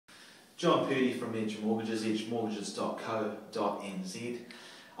Jon Purdey from Edge Mortgages, edgemortgages.co.nz.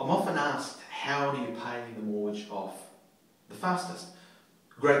 I'm often asked, how do you pay the mortgage off the fastest?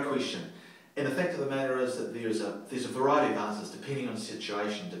 Great question. And the fact of the matter is that there's a variety of answers depending on the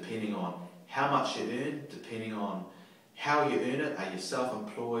situation, depending on how much you earn, depending on how you earn it. Are you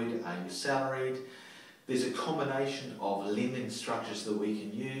self-employed? Are you salaried? There's a combination of lending structures that we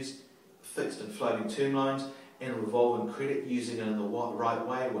can use, fixed and floating term loans, and revolving credit, using it in the right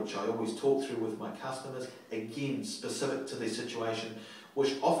way, which I always talk through with my customers, again specific to their situation,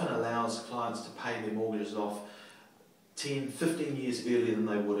 which often allows clients to pay their mortgages off 10, 15 years earlier than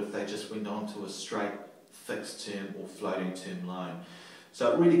they would if they just went on to a straight fixed term or floating term loan.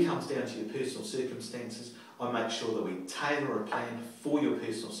 So it really comes down to your personal circumstances. I make sure that we tailor a plan for your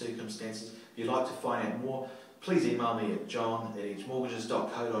personal circumstances. If you'd like to find out more, please email me at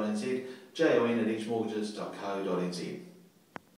jon@edgemortgages.co.nz, jon@edgemortgages.co.nz.